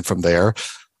then it went from there.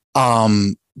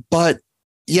 But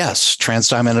yes,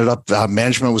 TransDigm ended up,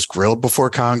 management was grilled before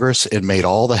Congress. It made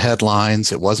all the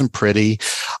headlines. It wasn't pretty.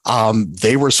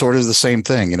 They were sort of the same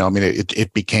thing.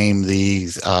 It became the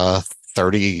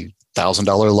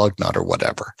 $30,000 lug nut or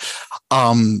whatever.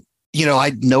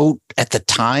 I'd note at the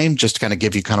time, just to kind of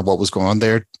give you kind of what was going on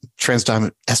there,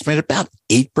 TransDigm estimated about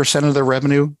 8% of their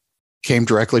revenue came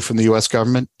directly from the U.S.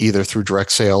 government, either through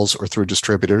direct sales or through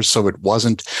distributors. So it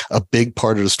wasn't a big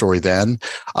part of the story then.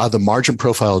 The margin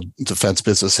profile defense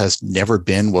business has never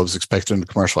been what was expected in the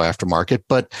commercial aftermarket.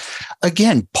 But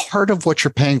again, part of what you're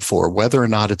paying for, whether or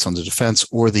not it's on the defense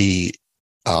or the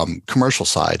commercial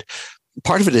side,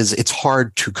 part of it is it's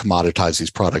hard to commoditize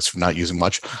these products if you're not using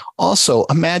much. Also,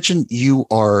 imagine you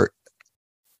are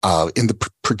in the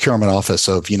procurement office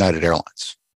of United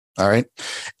Airlines. All right.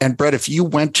 And Brett, if you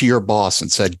went to your boss and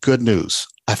said, good news,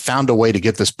 I found a way to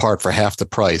get this part for half the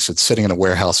price. It's sitting in a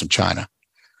warehouse in China.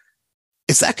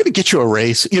 Is that going to get you a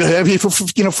raise?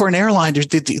 For an airline,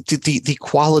 the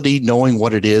quality, knowing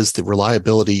what it is, the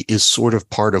reliability is sort of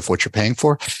part of what you're paying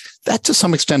for. That to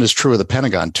some extent is true of the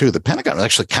Pentagon too. The Pentagon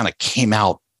actually kind of came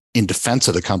out in defense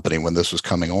of the company when this was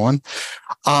coming on.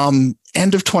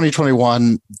 End of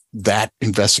 2021, that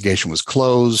investigation was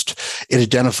closed. It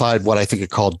identified what I think it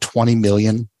called 20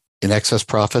 million in excess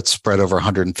profits spread over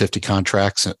 150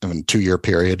 contracts in a 2-year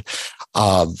period.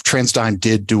 TransDigm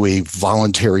did do a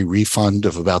voluntary refund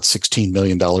of about $16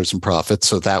 million in profits.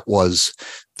 So that was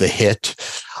the hit.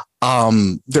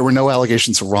 There were no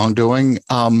allegations of wrongdoing.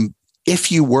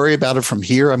 If you worry about it from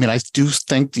here, I mean, I do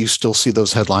think you still see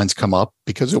those headlines come up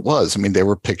because it was. I mean, there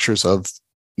were pictures of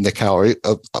Nick Howard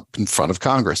up in front of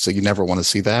Congress, so you never want to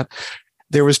see that.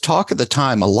 There was talk at the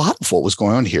time, a lot of what was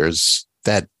going on here is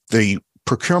that the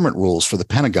procurement rules for the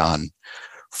Pentagon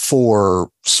for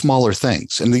smaller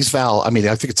things, and these I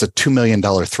think it's a $2 million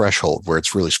threshold where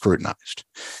it's really scrutinized.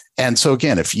 And so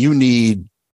again, if you need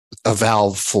a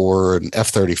valve for an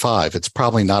F-35, it's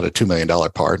probably not a $2 million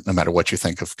part, no matter what you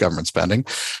think of government spending.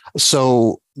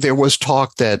 So there was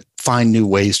talk that find new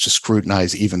ways to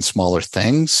scrutinize even smaller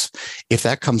things. If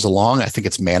that comes along, I think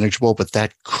it's manageable, but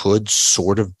that could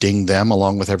sort of ding them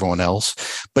along with everyone else.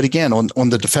 But again, on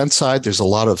the defense side, there's a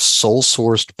lot of sole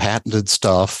sourced patented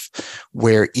stuff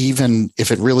where even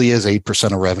if it really is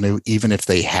 8% of revenue, even if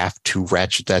they have to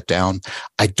ratchet that down,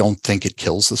 I don't think it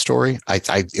kills the story.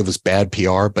 It was bad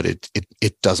PR, but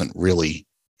it doesn't really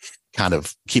kind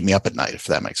of keep me up at night, if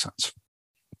that makes sense.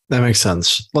 That makes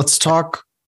sense. Let's talk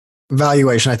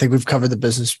valuation. I think we've covered the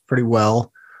business pretty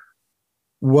well.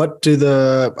 What do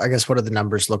the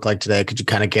numbers look like today? Could you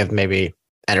kind of give maybe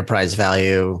enterprise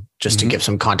value just to give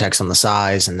some context on the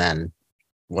size, and then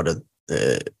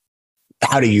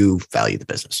how do you value the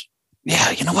business?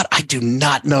 Yeah, you know what? I do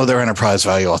not know their enterprise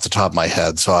value off the top of my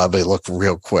head, so I'll look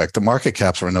real quick. The market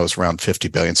cap I know is around 50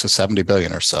 billion, so 70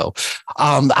 billion or so.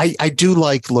 I do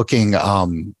like looking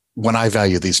when I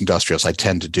value these industrials. I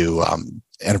tend to do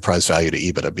enterprise value to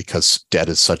EBITDA because debt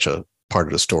is such a part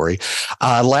of the story.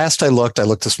 Last I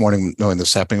looked this morning, knowing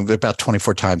this happening, about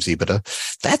 24 times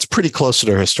EBITDA. That's pretty close to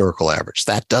their historical average.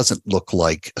 That doesn't look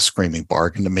like a screaming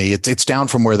bargain to me. It's down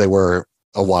from where they were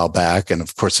a while back. And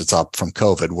of course, it's up from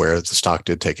COVID, where the stock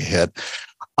did take a hit.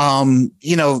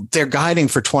 They're guiding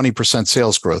for 20%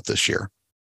 sales growth this year.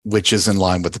 which is in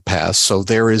line with the past. So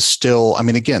there is still, I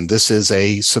mean, again, this is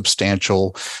a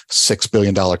substantial $6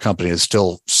 billion company is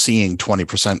still seeing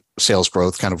 20% sales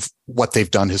growth, kind of what they've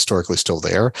done historically still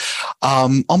there.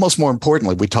 Almost more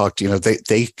importantly, we talked,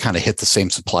 they kind of hit the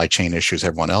same supply chain issues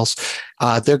everyone else.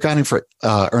 They're guiding for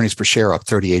earnings per share up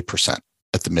 38%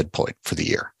 at the midpoint for the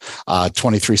year,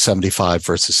 23.75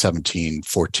 versus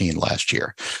 17.14 last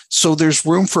year. So there's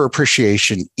room for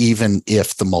appreciation, even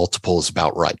if the multiple is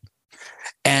about right.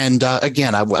 And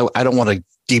again, I don't want to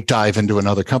deep dive into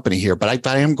another company here, but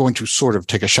I am going to sort of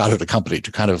take a shot at a company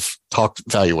to kind of talk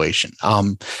valuation.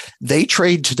 They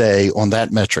trade today on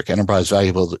that metric, enterprise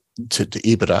value to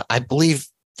EBITDA, I believe,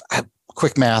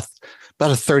 quick math,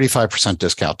 about a 35%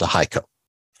 discount to HEICO.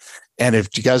 And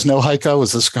if you guys know HEICO,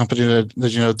 is this company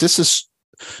that this is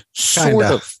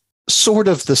sort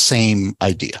of the same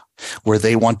idea, where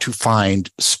they want to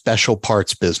find special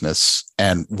parts business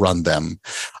and run them.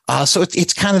 So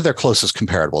it's kind of their closest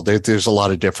comparable. There's a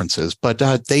lot of differences, but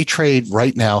they trade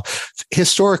right now.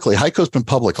 Historically, HEICO's been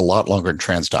public a lot longer than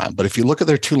TransDigm. But if you look at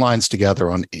their two lines together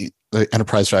on the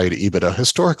enterprise value to EBITDA,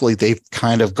 historically, they've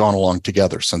kind of gone along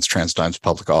together since TransDigm's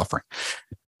public offering.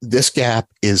 This gap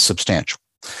is substantial.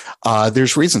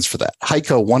 There's reasons for that.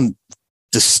 HEICO, one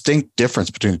distinct difference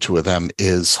between the two of them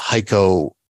is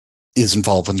HEICO is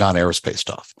involved with non-aerospace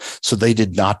stuff. So they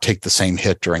did not take the same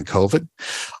hit during COVID.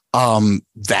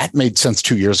 That made sense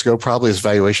 2 years ago, probably as a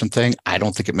valuation thing. I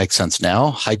don't think it makes sense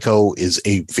now. HEICO is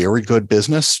a very good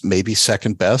business, maybe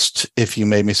second best, if you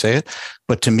made me say it.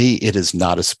 But to me, it is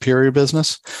not a superior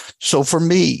business. So for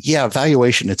me, yeah,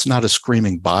 valuation, it's not a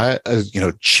screaming buy,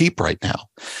 cheap right now.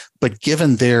 But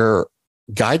given their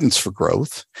guidance for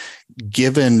growth,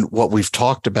 given what we've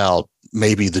talked about,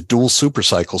 maybe the dual super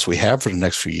cycles we have for the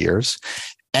next few years,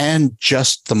 and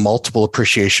just the multiple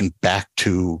appreciation back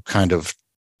to kind of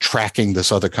tracking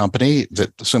this other company,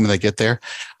 that assuming they get there,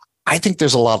 I think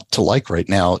there's a lot to like right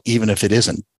now, even if it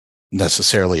isn't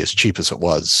necessarily as cheap as it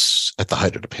was at the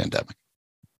height of the pandemic.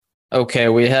 Okay,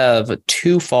 we have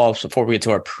two follow-ups before we get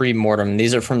to our pre-mortem.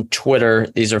 These are from Twitter.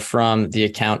 These are from the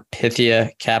account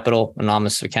Pythia Capital,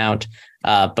 anonymous account,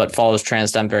 but follows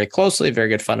TransDigm very closely. Very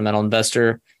good fundamental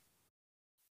investor.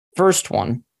 First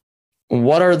one,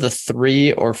 what are the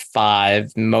 3 or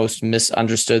 5 most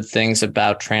misunderstood things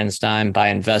about TransDigm by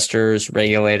investors,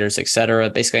 regulators, et cetera?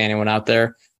 Basically anyone out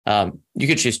there. You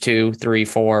could choose 2, 3,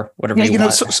 4, whatever you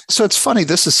want. So it's funny.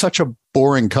 This is such a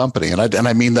boring company, and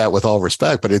I mean that with all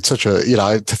respect. But it's such a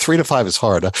 3 to 5 is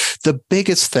hard. The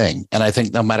biggest thing, and I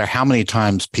think no matter how many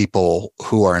times people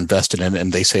who are invested in it,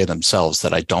 and they say themselves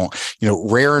that I don't,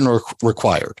 rare and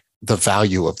required, the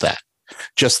value of that,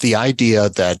 just the idea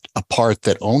that a part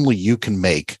that only you can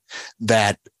make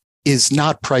that is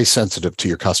not price sensitive to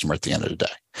your customer at the end of the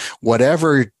day,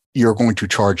 whatever you're going to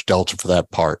charge Delta for that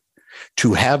part,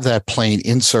 to have that plane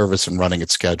in service and running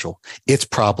its schedule, it's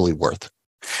probably worth it.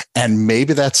 And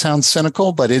maybe that sounds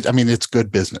cynical, but it's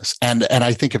good business. And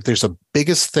I think if there's a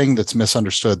biggest thing that's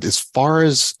misunderstood, as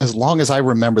long as I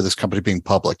remember this company being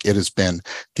public, it has been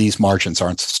these margins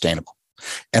aren't sustainable.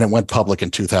 And it went public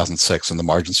in 2006 and the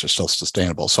margins are still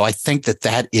sustainable. So I think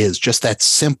that is just that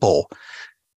simple.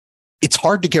 It's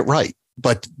hard to get right,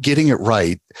 but getting it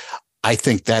right, I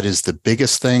think that is the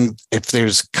biggest thing. If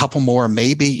there's a couple more,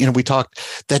 maybe, we talked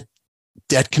that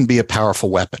debt can be a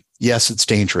powerful weapon. Yes, it's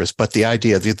dangerous, but the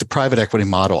idea that the private equity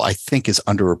model, I think, is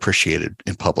underappreciated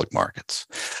in public markets.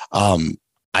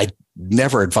 I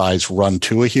never advise run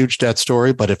to a huge debt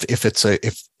story, but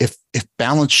if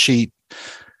balance sheet,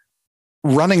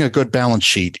 running a good balance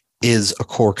sheet is a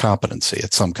core competency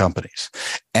at some companies.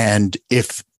 And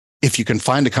if you can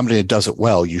find a company that does it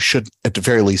well, you should at the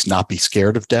very least not be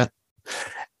scared of debt.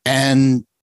 And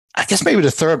I guess maybe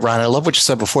the third, Ryan, I love what you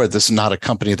said before. This is not a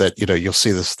company that, you'll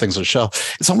see these things on the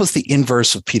shelf. It's almost the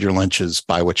inverse of Peter Lynch's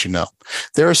buy what you know.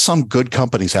 There are some good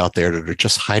companies out there that are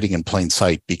just hiding in plain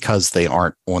sight because they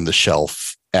aren't on the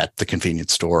shelf at the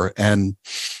convenience store. And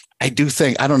I do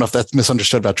think, I don't know if that's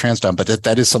misunderstood about TransDigm, but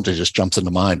that is something that just jumps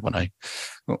into mind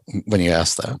when you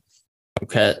ask that.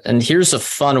 Okay. And here's a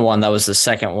fun one. That was the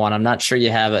second one. I'm not sure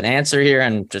you have an answer here.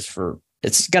 And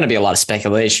it's going to be a lot of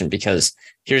speculation, because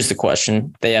here's the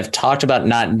question. They have talked about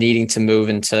not needing to move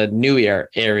into new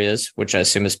areas, which I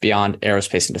assume is beyond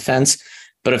aerospace and defense.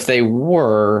 But if they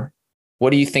were, what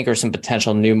do you think are some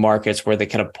potential new markets where they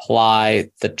could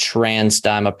apply the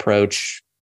TransDigm approach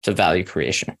to value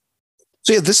creation?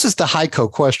 So yeah, this is the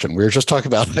HEICO question. We were just talking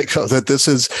about HEICO, that this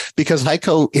is because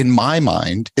HEICO, in my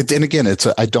mind, and again,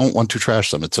 I don't want to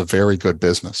trash them. It's a very good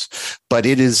business, but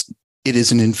it is it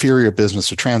is an inferior business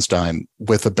to TransDigm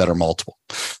with a better multiple.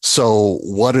 So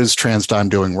what is TransDigm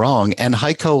doing wrong? And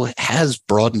Heiko has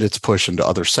broadened its push into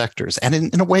other sectors. And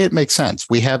in a way, it makes sense.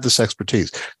 We have this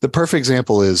expertise. The perfect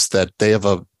example is that they have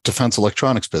a defense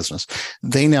electronics business.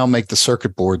 They now make the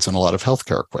circuit boards in a lot of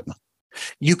healthcare equipment.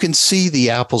 You can see the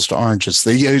apples to oranges,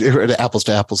 the apples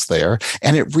to apples there.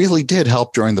 And it really did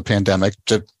help during the pandemic,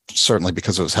 certainly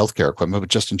because it was healthcare equipment, but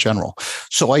just in general.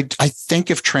 So I think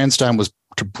if TransDigm was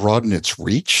to broaden its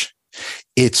reach,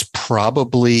 it's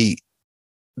probably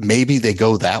maybe they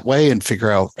go that way and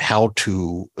figure out how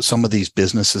to some of these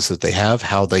businesses that they have,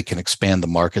 how they can expand the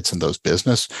markets in those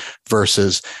business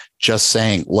versus just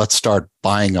saying, let's start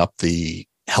buying up the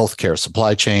healthcare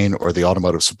supply chain or the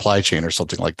automotive supply chain or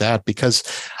something like that, because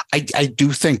I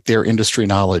do think their industry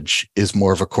knowledge is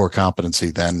more of a core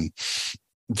competency than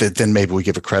maybe we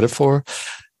give it credit for.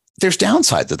 There's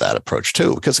downside to that approach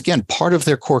too, because again, part of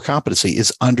their core competency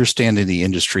is understanding the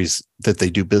industries that they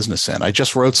do business in. I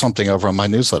just wrote something over on my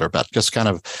newsletter about just kind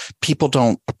of people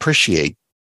don't appreciate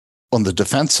on the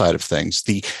defense side of things.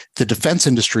 The defense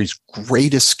industry's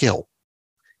greatest skill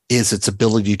is its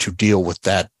ability to deal with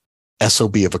that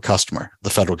SOB of a customer, the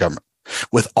federal government,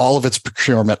 with all of its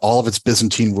procurement, all of its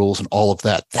Byzantine rules and all of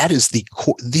that. That is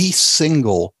the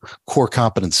single core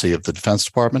competency of the Defense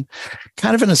Department.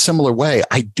 Kind of in a similar way,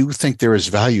 I do think there is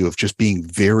value of just being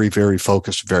very, very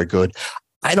focused, very good.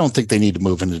 I don't think they need to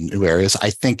move into new areas. I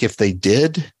think if they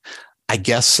did, I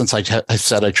guess since I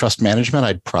said I trust management,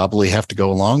 I'd probably have to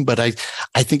go along. But I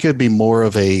think it would be more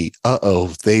of a,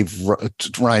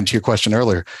 Ryan, to your question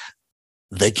earlier,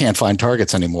 they can't find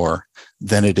targets anymore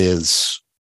than it is,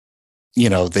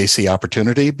 they see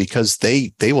opportunity, because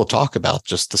they will talk about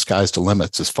just the sky's the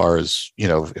limits as far as,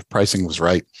 if pricing was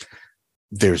right,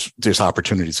 there's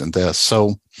opportunities in this.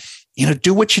 So,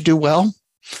 do what you do well.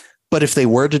 But if they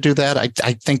were to do that,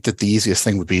 I think that the easiest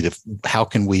thing would be how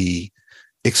can we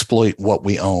exploit what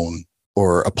we own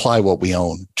or apply what we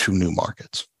own to new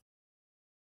markets?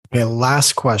 Okay,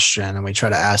 last question, and we try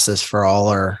to ask this for all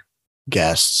our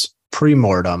guests.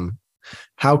 Pre-mortem,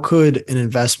 how could an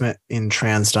investment in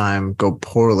TransDigm go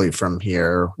poorly from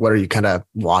here? What are you kind of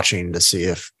watching to see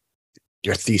if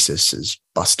your thesis is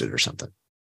busted or something?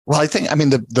 Well,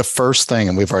 the first thing,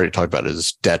 and we've already talked about it,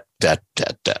 is debt.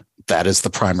 That is the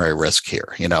primary risk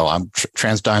here.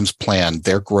 TransDigm's plan,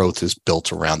 their growth is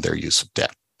built around their use of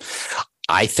debt.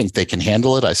 I think they can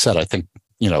handle it. I think,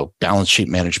 balance sheet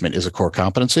management is a core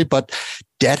competency, but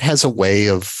debt has a way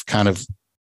of kind of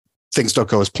things don't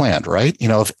go as planned, right?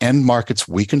 If end markets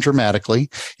weaken dramatically,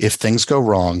 if things go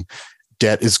wrong,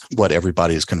 debt is what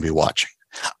everybody is going to be watching.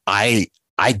 I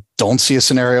don't see a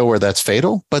scenario where that's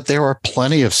fatal, but there are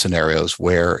plenty of scenarios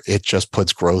where it just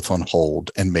puts growth on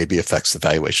hold and maybe affects the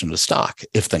valuation of the stock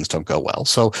if things don't go well.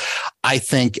 So I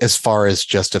think as far as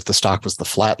just if the stock was the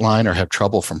flat line or have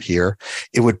trouble from here,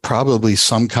 it would probably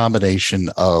some combination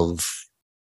of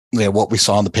what we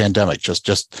saw in the pandemic,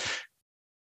 just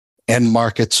end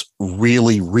markets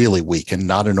really, really weaken,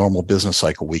 not a normal business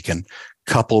cycle weaken,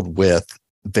 coupled with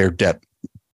their debt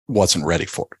wasn't ready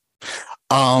for it.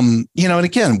 And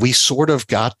again, we sort of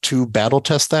got to battle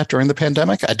test that during the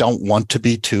pandemic. I don't want to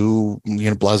be too,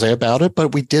 blasé about it,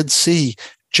 but we did see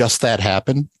just that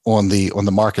happen on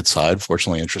the market side.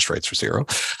 Fortunately, interest rates are zero,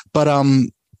 but,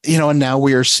 and now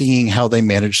we are seeing how they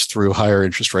managed through higher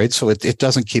interest rates. So it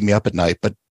doesn't keep me up at night,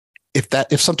 but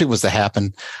if something was to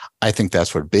happen, I think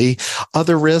that's what it'd be.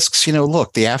 Other risks,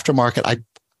 look, the aftermarket,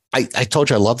 I told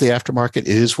you I love the aftermarket. It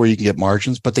is where you can get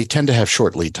margins, but they tend to have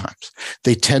short lead times.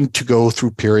 They tend to go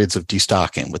through periods of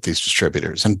destocking with these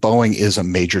distributors. And Boeing is a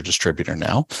major distributor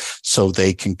now, so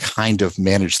they can kind of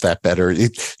manage that better.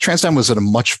 TransDigm was at a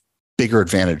much bigger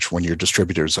advantage when your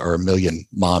distributors are a million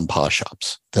mom and pop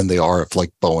shops than they are if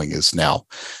like Boeing is now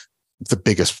the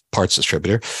biggest parts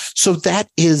distributor. So that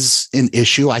is an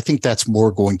issue. I think that's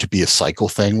more going to be a cycle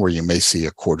thing where you may see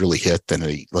a quarterly hit than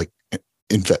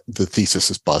the thesis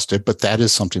is busted, but that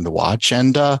is something to watch.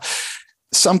 And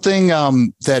something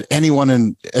that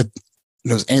anyone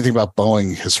knows anything about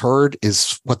Boeing has heard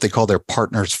is what they call their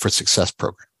Partners for Success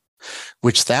program,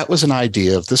 which that was an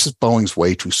idea of this is Boeing's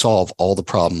way to solve all the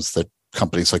problems that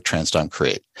companies like TransDigm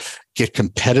create. Get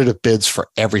competitive bids for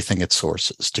everything it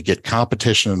sources, to get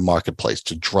competition in the marketplace,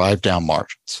 to drive down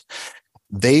margins.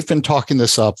 They've been talking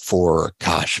this up for,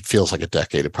 it feels like a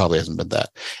decade. It probably hasn't been that.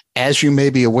 As you may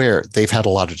be aware, they've had a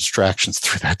lot of distractions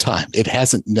through that time. It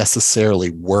hasn't necessarily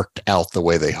worked out the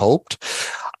way they hoped.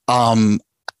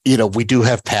 We do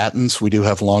have patents. We do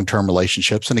have long-term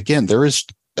relationships. And again, there is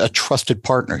a trusted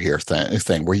partner here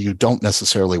thing where you don't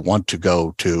necessarily want to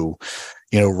go to,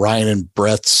 Ryan and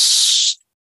Brett's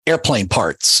airplane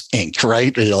parts ink,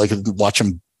 right? Like watch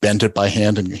them bend it by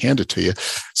hand and hand it to you.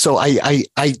 So I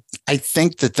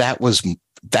think that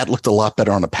looked a lot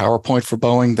better on a PowerPoint for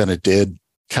Boeing than it did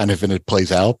kind of and it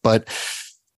plays out. But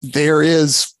there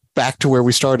is, back to where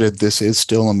we started, this is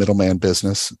still a middleman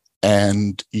business,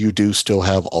 and you do still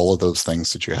have all of those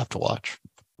things that you have to watch.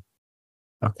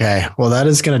 Okay. Well, that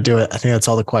is going to do it. I think that's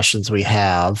all the questions we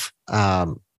have. I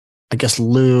guess,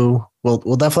 Lou, we'll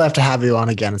definitely have to have you on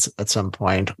again at some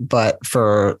point. But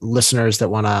for listeners that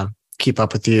want to keep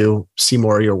up with you, see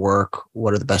more of your work,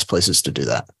 what are the best places to do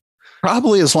that?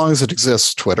 Probably, as long as it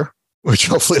exists, Twitter, which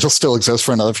hopefully it'll still exist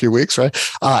for another few weeks, right?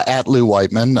 At Lou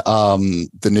Whiteman.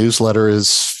 The newsletter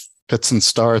is Fits and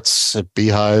Starts at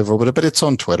Beehive or whatever, but it's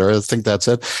on Twitter. I think that's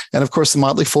it. And of course, the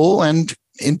Motley Fool, and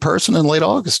in person in late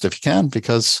August if you can,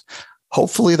 because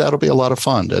hopefully that'll be a lot of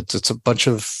fun. It's a bunch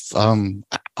of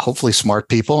hopefully smart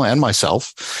people and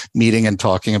myself meeting and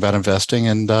talking about investing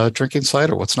and drinking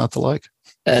cider. What's not to like?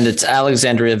 And it's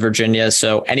Alexandria, Virginia.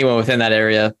 So anyone within that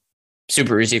area,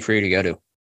 super easy for you to go to.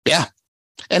 Yeah.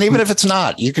 And even if it's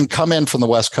not, you can come in from the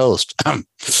West Coast.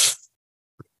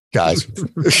 Guys,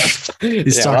 we'll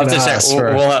have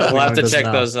to check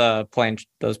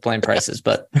those plane prices,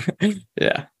 but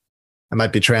yeah. It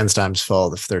might be TransDigm's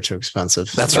fault if they're too expensive.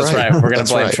 That's right. We're going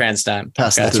to blame TransDigm.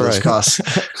 Pass that through those costs.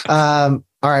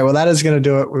 All right. Well, that is going to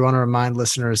do it. We want to remind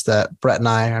listeners that Brett and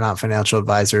I are not financial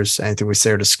advisors. Anything we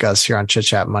say or discuss here on Chit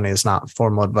Chat Money is not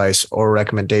formal advice or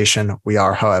recommendation. We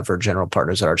are, however, general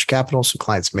partners at Arch Capital, so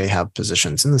clients may have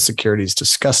positions in the securities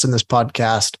discussed in this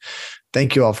podcast.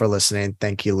 Thank you all for listening.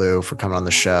 Thank you, Lou, for coming on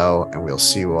the show, and we'll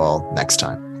see you all next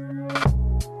time.